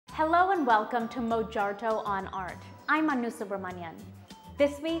Hello and welcome to Mojarto on Art. I'm Anu Subramanian.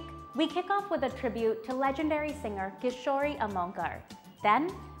 This week, we kick off with a tribute to legendary singer Kishori Amonkar.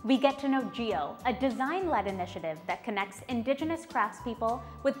 Then, we get to know Jiyo, a design-led initiative that connects indigenous craftspeople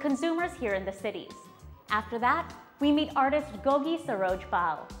with consumers here in the cities. After that, we meet artist Gogi Saroj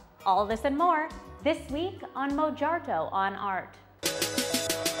Pal. All this and more, this week on Mojarto on Art.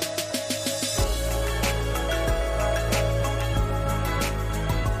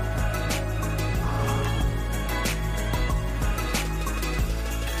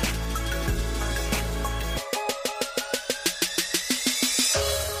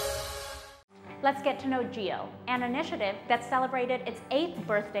 Let's get to know Jiyo, an initiative that celebrated its 8th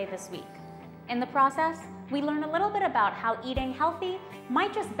birthday this week. In the process, we learn a little bit about how eating healthy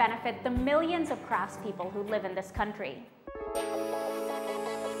might just benefit the millions of craftspeople who live in this country.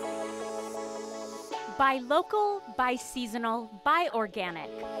 Buy local, buy seasonal, buy organic.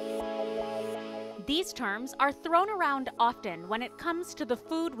 These terms are thrown around often when it comes to the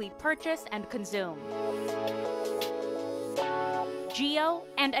food we purchase and consume. Jiyo,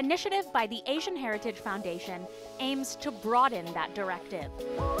 an initiative by the Asian Heritage Foundation, aims to broaden that directive.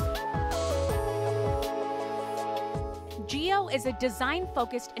 Jiyo is a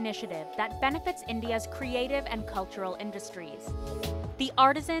design-focused initiative that benefits India's creative and cultural industries. The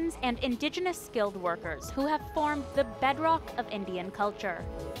artisans and indigenous skilled workers who have formed the bedrock of Indian culture.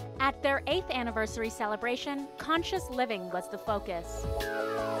 At their 8th anniversary celebration, conscious living was the focus.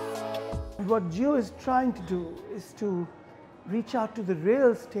 What Jiyo is trying to do is to reach out to the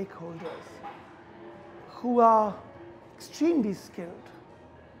real stakeholders who are extremely skilled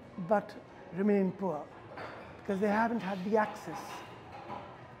but remain poor because they haven't had the access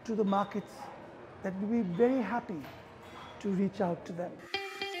to the markets that would be very happy to reach out to them.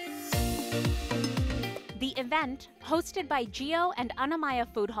 The event, hosted by Jiyo and Annamaya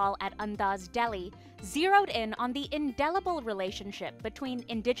Food Hall at Andaz, Delhi, zeroed in on the indelible relationship between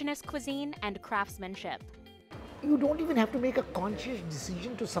indigenous cuisine and craftsmanship. You don't even have to make a conscious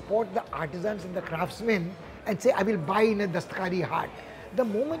decision to support the artisans and the craftsmen and say, I will buy in a dastkari hut. The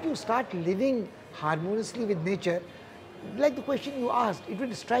moment you start living harmoniously with nature, like the question you asked, it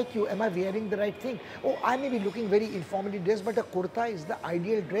will strike you, am I wearing the right thing? Oh, I may be looking very informally dressed, but a kurta is the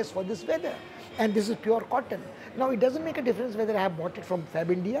ideal dress for this weather. And this is pure cotton. Now, it doesn't make a difference whether I have bought it from Fab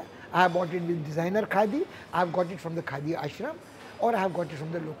India, I have bought it with designer khadi, I have got it from the khadi ashram, or I have got it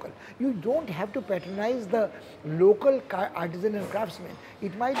from the local. You don't have to patronize the local artisan and craftsman.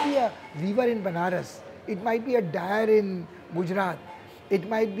 It might be a weaver in Banaras, it might be a dyer in Gujarat, it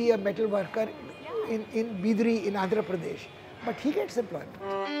might be a metal worker in Bidri in Andhra Pradesh, but he gets employment.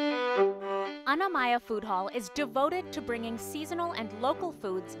 Annamaya Food Hall is devoted to bringing seasonal and local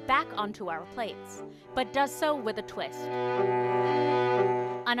foods back onto our plates, but does so with a twist.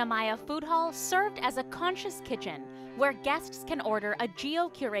 Annamaya Food Hall served as a conscious kitchen where guests can order a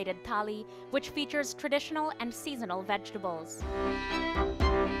Jiyo-curated thali which features traditional and seasonal vegetables.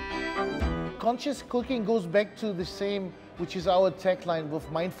 Conscious cooking goes back to the same, which is our tagline with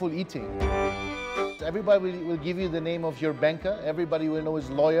mindful eating. Everybody will give you the name of your banker, everybody will know his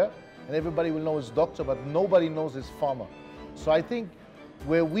lawyer, and everybody will know his doctor, but nobody knows his farmer. So I think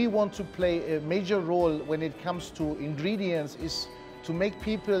where we want to play a major role when it comes to ingredients is to make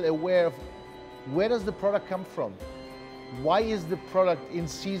people aware of where does the product come from? Why is the product in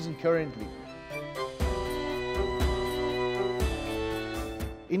season currently?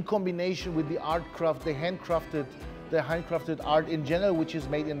 In combination with the art craft, the handcrafted art in general, which is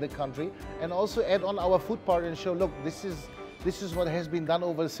made in the country, and also add on our food part and show, look, this is what has been done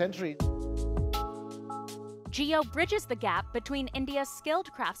over the century. Jiyo bridges the gap between India's skilled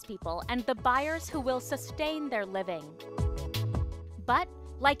craftspeople and the buyers who will sustain their living. But,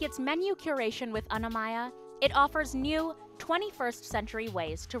 like its menu curation with Annamaya, it offers new 21st century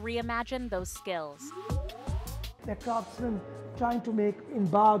ways to reimagine those skills. There are craftsmen trying to make in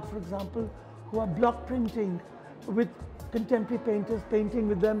Bagh, for example, who are block printing with contemporary painters, painting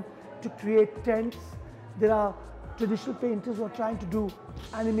with them to create tents. There are traditional painters who are trying to do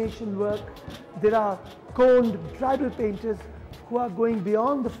animation work. There are coned tribal painters who are going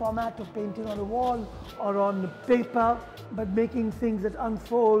beyond the format of painting on a wall or on paper, but making things that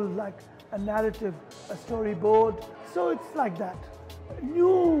unfold like a narrative, a storyboard. So it's like that.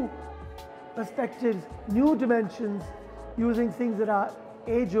 New perspectives, new dimensions, using things that are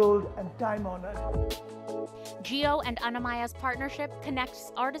age-old and time-honored. Jiyo and Annamaya's partnership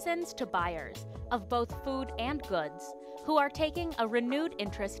connects artisans to buyers of both food and goods who are taking a renewed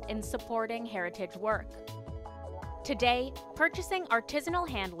interest in supporting heritage work. Today, purchasing artisanal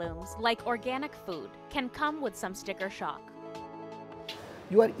handlooms like organic food can come with some sticker shock.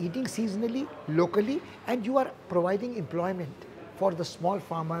 you are eating seasonally, locally, and you are providing employment for the small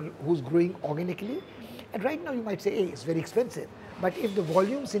farmer who's growing organically. And right now you might say, hey, it's very expensive. But if the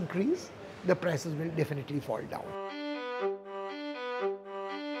volumes increase, the prices will definitely fall down.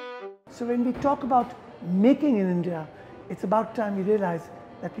 So when we talk about making in India, it's about time we realize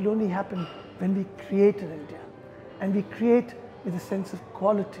that will only happen when we create in India. And we create with a sense of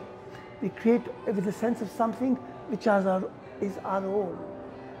quality. We create with a sense of something which is our own,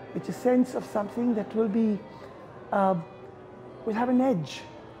 which is a sense of something that will be, will have an edge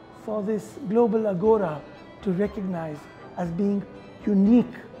for this global agora to recognize as being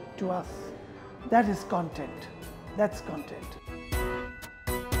unique to us. That is content. That's content.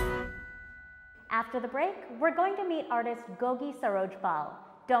 After the break, we're going to meet artist Gogi Saroj Pal.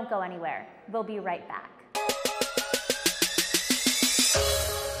 Don't go anywhere. We'll be right back.